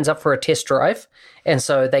someone signs up for a test drive and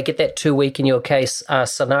so they get that 2 week, in your case,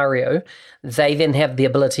 scenario, they then have the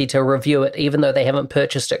ability to review it even though they haven't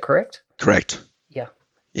purchased it, correct? Correct. Yeah.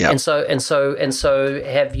 Yeah. And so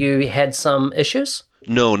have you had some issues?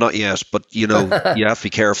 No, not yet, but you have to be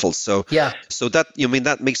careful. So yeah. So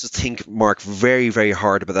that makes us think, Mark, very, very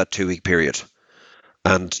hard about that 2 week period.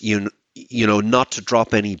 And not to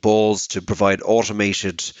drop any balls, to provide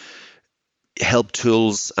automated help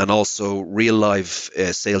tools and also real life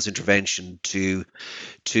sales intervention to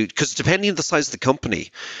because depending on the size of the company,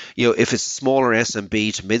 if it's a smaller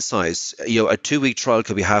SMB to mid-size, a 2 week trial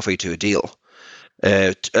could be halfway to a deal.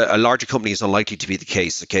 A larger company is unlikely to be the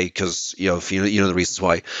case, okay? Because if you know the reasons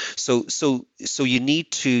why. So you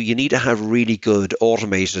need to have really good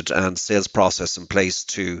automated and sales process in place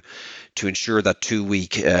to ensure that 2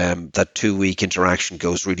 week interaction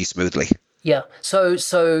goes really smoothly. Yeah.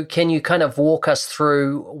 So can you kind of walk us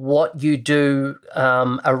through what you do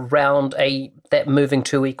around that moving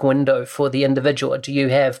 2 week window for the individual? Do you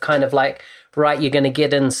have kind of like, right, you're going to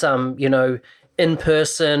get in some, in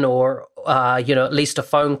person or at least a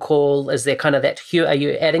phone call? Is there kind of that? Are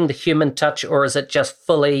you adding the human touch, or is it just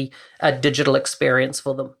fully a digital experience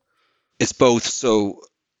for them? It's both. So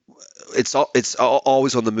it's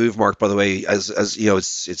always on the move, Mark. By the way, as you know,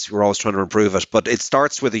 we're always trying to improve it, but it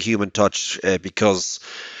starts with a human touch because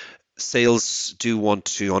sales do want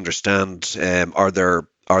to understand are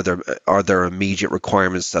there immediate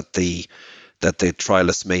requirements that the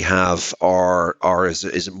trialists may have, or is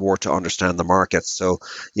it more to understand the market? So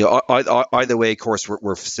either way, of course,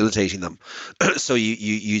 we're facilitating them. So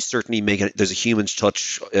you certainly there's a human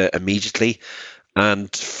touch immediately,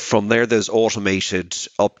 and from there there's automated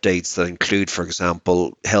updates that include, for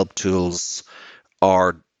example, help tools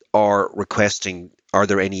are requesting, are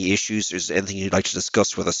there any issues? Is there anything you'd like to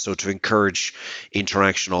discuss with us? So to encourage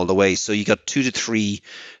interaction all the way. So you got 2 to 3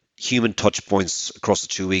 human touch points across the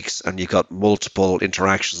 2 weeks, and you've got multiple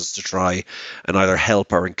interactions to try and either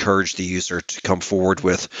help or encourage the user to come forward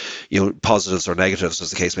with positives or negatives, as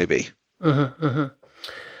the case may be.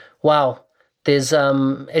 Wow. There's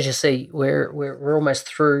as you see, we're almost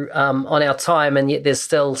through on our time, and yet there's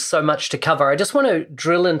still so much to cover. I just want to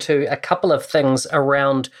drill into a couple of things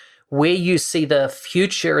around where you see the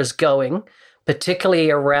future is going,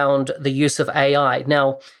 particularly around the use of AI.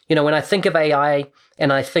 Now, when I think of AI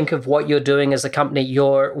and I think of what you're doing as a company,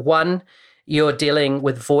 you're dealing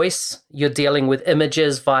with voice, you're dealing with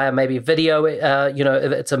images via maybe video,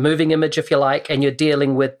 it's a moving image if you like, and you're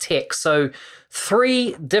dealing with text. So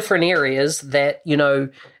 3 different areas that,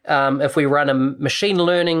 if we run a machine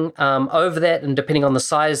learning over that, and depending on the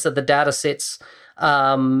size of the data sets,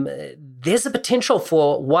 there's a potential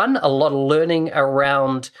for, a lot of learning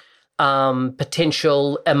around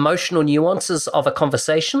potential emotional nuances of a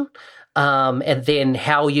conversation, and then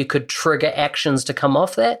how you could trigger actions to come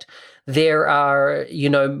off that. There are,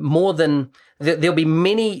 there'll be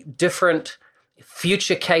many different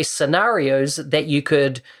future case scenarios that you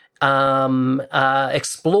could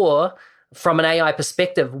explore from an AI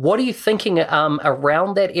perspective. What are you thinking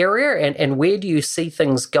around that area, and where do you see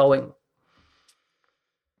things going?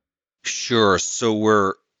 Sure.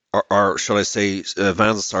 So shall I say,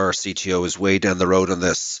 Vance, our CTO, is way down the road on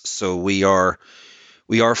this. So we are,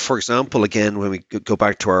 for example, again, when we go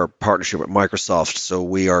back to our partnership with Microsoft, so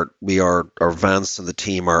our Vance and the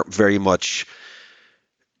team are very much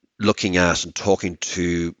looking at and talking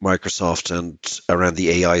to Microsoft and around the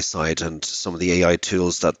AI side and some of the AI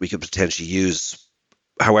tools that we could potentially use.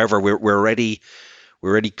 However, we're already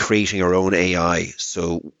creating our own AI.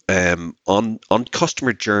 So on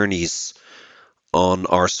customer journeys on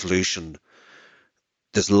our solution,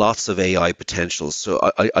 there's lots of AI potential.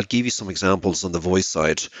 So I'll give you some examples on the voice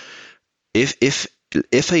side. If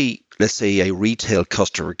let's say a retail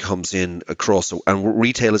customer comes in and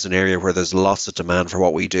retail is an area where there's lots of demand for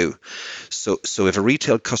what we do. So if a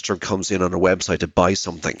retail customer comes in on a website to buy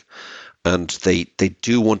something, and they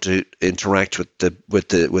do want to interact with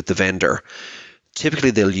the vendor,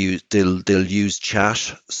 typically they'll use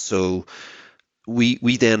chat. So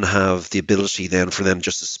we then have the ability then for them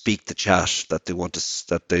just to speak the chat that they want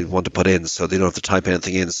to put in, so they don't have to type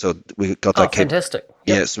anything in. So we got that. Fantastic.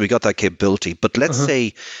 Yeah, so we got that capability. But let's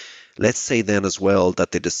say then as well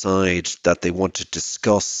that they decide that they want to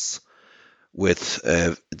discuss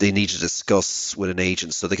they need to discuss with an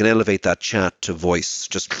agent, so they can elevate that chat to voice.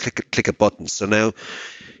 Just click a button. So now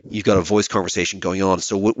you've got a voice conversation going on.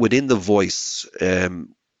 So within the voice,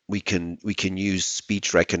 we can use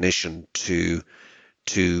speech recognition to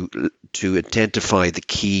identify the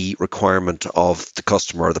key requirement of the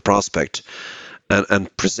customer or the prospect,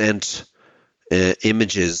 and present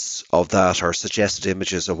images of that, or suggested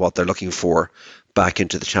images of what they're looking for, back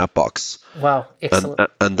into the chat box. Wow, excellent.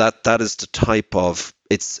 And that is the type of,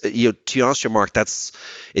 it's, to be honest, Mark, it's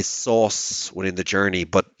sauce within the journey.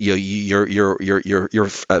 But you're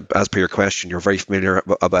as per your question, you're very familiar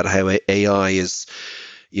about how AI is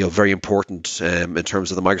very important in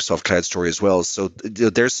terms of the Microsoft Cloud story as well. So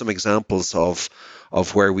there's some examples of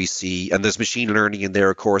where we see, and there's machine learning in there,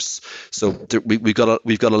 of course. So we've got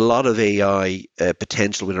a lot of AI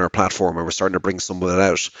potential within our platform, and we're starting to bring some of it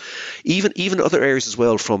out. Even other areas as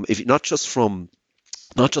well, not just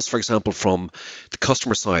for example from the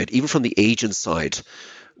customer side, even from the agent side.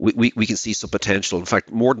 We can see some potential. In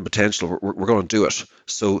fact, more than potential, we're going to do it.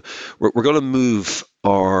 So we're going to move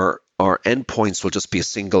our endpoints will just be a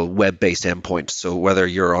single web-based endpoint. So whether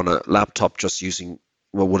you're on a laptop just using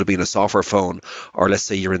what would have been a software phone, or let's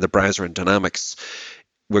say you're in the browser in Dynamics,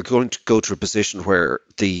 we're going to go to a position where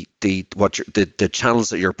the channels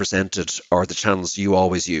that you're presented are the channels you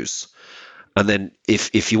always use. And then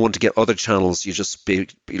if you want to get other channels, you just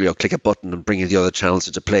click a button and bring the other channels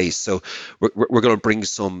into place. So we're going to bring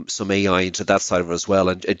some AI into that side of it as well.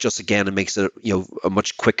 And it just, again, it makes it a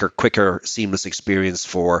much quicker, seamless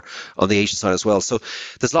experience on the agent side as well. So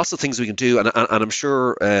there's lots of things we can do, and I'm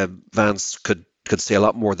sure Vance could say a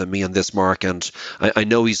lot more than me on this, Mark. And I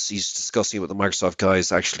know he's discussing it with the Microsoft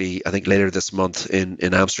guys, actually, I think later this month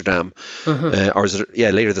in Amsterdam. Or is it? Yeah,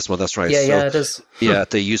 later this month, that's right. Yeah, it is. Yeah,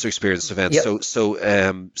 the user experience event. Yep. So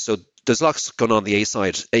there's lots going on the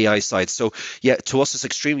AI side. So yeah, to us, it's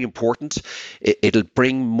extremely important. It'll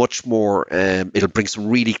bring much more, it'll bring some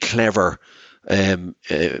really clever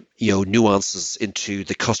nuances into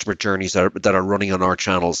the customer journeys that are running on our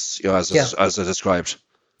channels, as I described.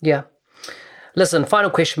 Yeah. Listen, final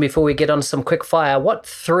question before we get on to some quick fire. What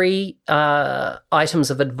 3 items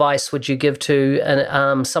of advice would you give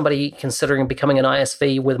to somebody considering becoming an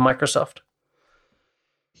ISV with Microsoft?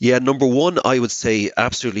 Yeah, number one, I would say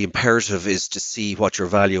absolutely imperative is to see what your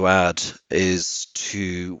value add is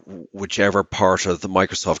to whichever part of the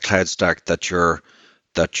Microsoft Cloud stack that you're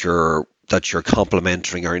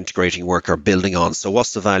complementing or integrating work or building on. So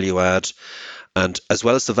what's the value add? And as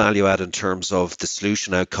well as the value add in terms of the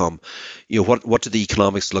solution outcome, what do the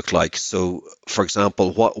economics look like? So, for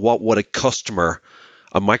example, what would a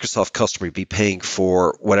Microsoft customer, be paying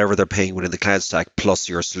for whatever they're paying within the cloud stack plus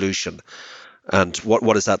your solution? And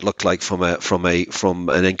what does that look like from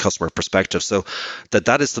an end customer perspective? So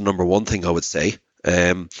that is the number one thing I would say.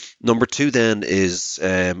 Number two then is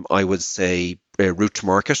I would say route to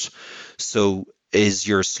market. So is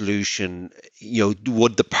your solution,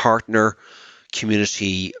 would the partner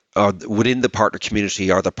community, or within the partner community,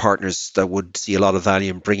 are the partners that would see a lot of value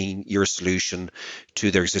in bringing your solution to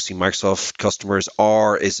their existing Microsoft customers,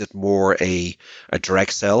 or is it more a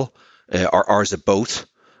direct sell, or is it both?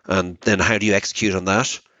 And then how do you execute on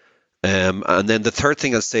that? And then the third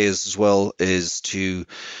thing I'll say as well is to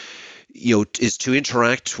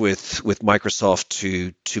interact with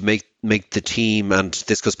Microsoft to make the team, and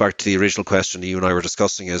this goes back to the original question that you and I were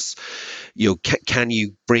discussing, is can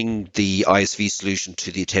you bring the ISV solution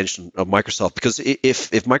to the attention of Microsoft? Because if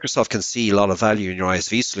Microsoft can see a lot of value in your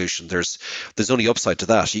ISV solution, there's only upside to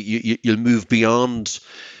that. You'll move beyond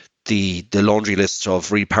the laundry list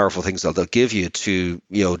of really powerful things that they'll give you to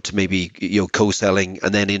maybe co-selling,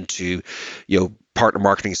 and then into partner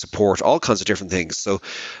marketing support, all kinds of different things. So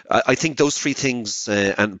I think those 3 things,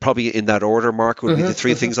 and probably in that order, Mark, would be the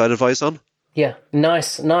 3 things I'd advise on. Yeah,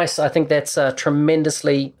 nice. I think that's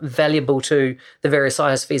tremendously valuable to the various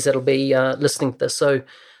ISVs that'll be listening to this. So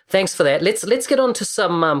thanks for that. Let's get on to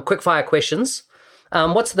some quick fire questions.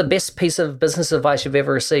 What's the best piece of business advice you've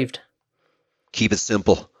ever received? Keep it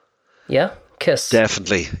simple. Yeah, KISS.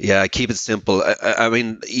 Definitely. Yeah, keep it simple. I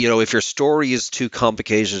mean, if your story is too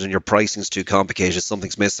complicated and your pricing is too complicated,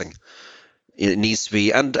 something's missing. It needs to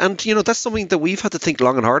be, and that's something that we've had to think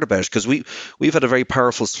long and hard about, because we've had a very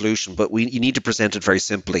powerful solution, but you need to present it very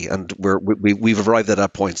simply, and we've arrived at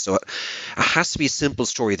that point. So it has to be a simple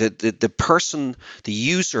story. The person, the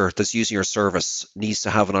user that's using your service, needs to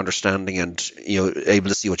have an understanding and able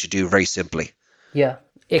to see what you do very simply. Yeah,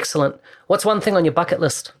 excellent. What's one thing on your bucket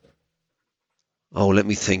list? Oh, let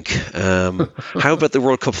me think. How about the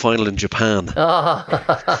World Cup final in Japan?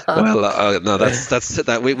 Well, no, that's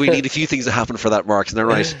that. We need a few things to happen for that, Mark. Isn't that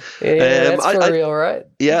right? Yeah, that's for real, right?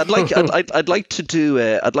 Yeah, I'd like to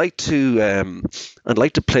do. I'd like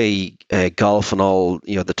to play golf on all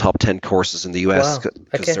the top 10 courses in the US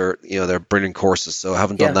because they're brilliant courses. So I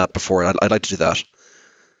haven't done that before. I'd like to do that.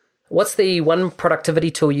 What's the one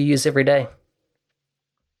productivity tool you use every day?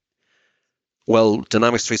 Well,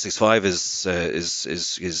 Dynamics 365 is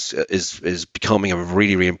becoming a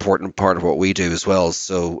really, really important part of what we do as well.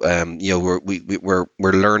 So we're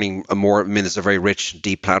learning more. I mean, it's a very rich,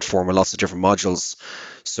 deep platform with lots of different modules.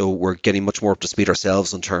 So we're getting much more up to speed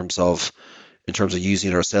ourselves in terms of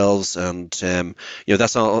using it ourselves, and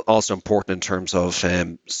that's also important in terms of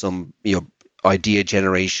some idea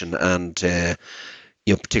generation and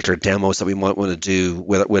particular demos that we might want to do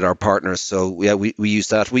with our partners. So yeah, we use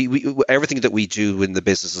that. We everything that we do in the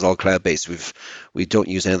business is all cloud based. We don't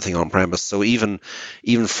use anything on premise. So even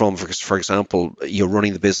from, for example,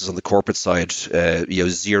 running the business on the corporate side,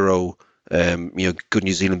 Xero. Good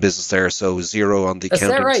New Zealand business there. So Xero on the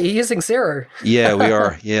accountant. Is that right? You're using Xero? Yeah, we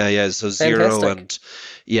are. Yeah. So Xero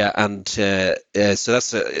so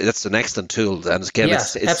that's an excellent tool. And again,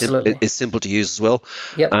 it's simple to use as well.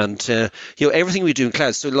 Yep. And everything we do in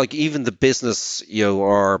cloud. So like even the business,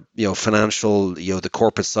 or financial, the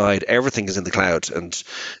corporate side, everything is in the cloud, and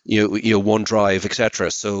OneDrive,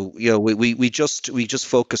 etc. So we just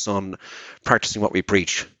focus on practicing what we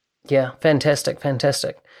preach. Yeah, fantastic.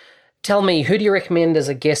 Tell me, who do you recommend as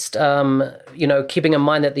a guest, keeping in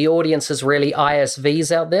mind that the audience is really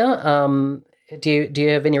ISVs out there? Do you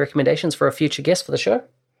have any recommendations for a future guest for the show?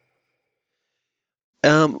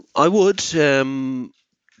 I would. Do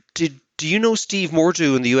you know Steve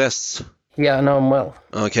Mordew in the US? Yeah, I know him well.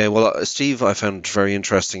 Okay, well, Steve I found very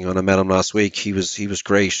interesting when I met him last week. He was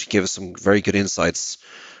great. He gave us some very good insights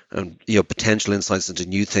and potential insights into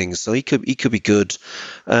new things. So he could be good.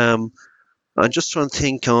 I'm just trying to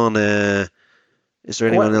think on, is there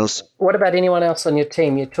anyone else? What about anyone else on your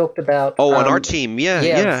team? You talked about... on our team.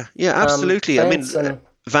 Yeah, absolutely. Vance, I mean,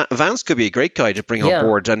 Vance could be a great guy to bring on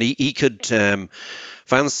board, and he could,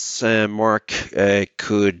 Vance, Mark,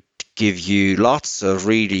 could give you lots of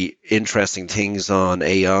really interesting things on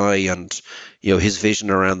AI and, his vision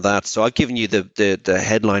around that. So I've given you the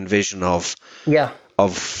headline vision of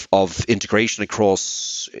integration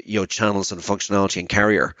across, channels and functionality and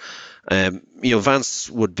carrier. Vance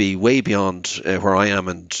would be way beyond where I am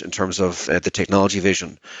in terms of the technology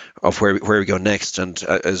vision of where we go next. And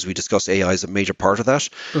as we discussed, AI is a major part of that.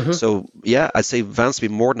 Mm-hmm. So yeah, I'd say Vance would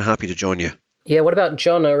be more than happy to join you. Yeah. What about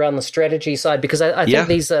John around the strategy side? Because I think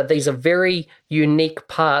these are very unique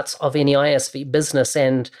parts of any ISV business,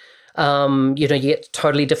 and you get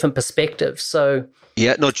totally different perspectives. So.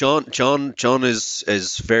 Yeah, no, John is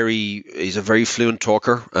he's a very fluent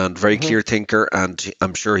talker and very clear thinker, and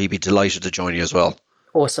I'm sure he'd be delighted to join you as well.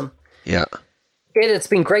 Awesome. Yeah. Ed, it's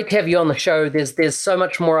been great to have you on the show. There's so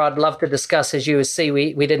much more I'd love to discuss. As you see,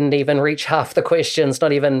 we didn't even reach half the questions,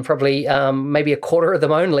 not even probably maybe a quarter of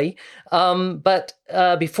them only. But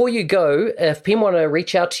before you go, if people want to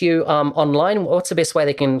reach out to you online, what's the best way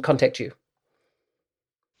they can contact you?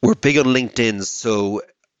 We're big on LinkedIn, so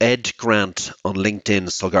Ed Grant on LinkedIn,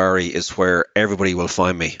 Solgari is where everybody will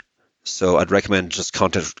find me. So I'd recommend just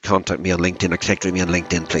contact me on LinkedIn or connect with me on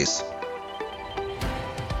LinkedIn, please.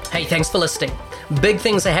 Hey, thanks for listening. Big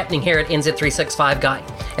things are happening here at NZ365 Guy,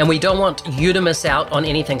 and we don't want you to miss out on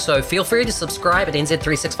anything. So feel free to subscribe at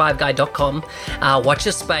nz365guy.com. Watch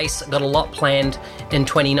your space. Got a lot planned in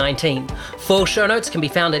 2019. Full show notes can be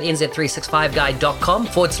found at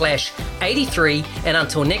nz365guy.com/83. And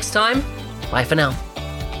until next time, bye for now.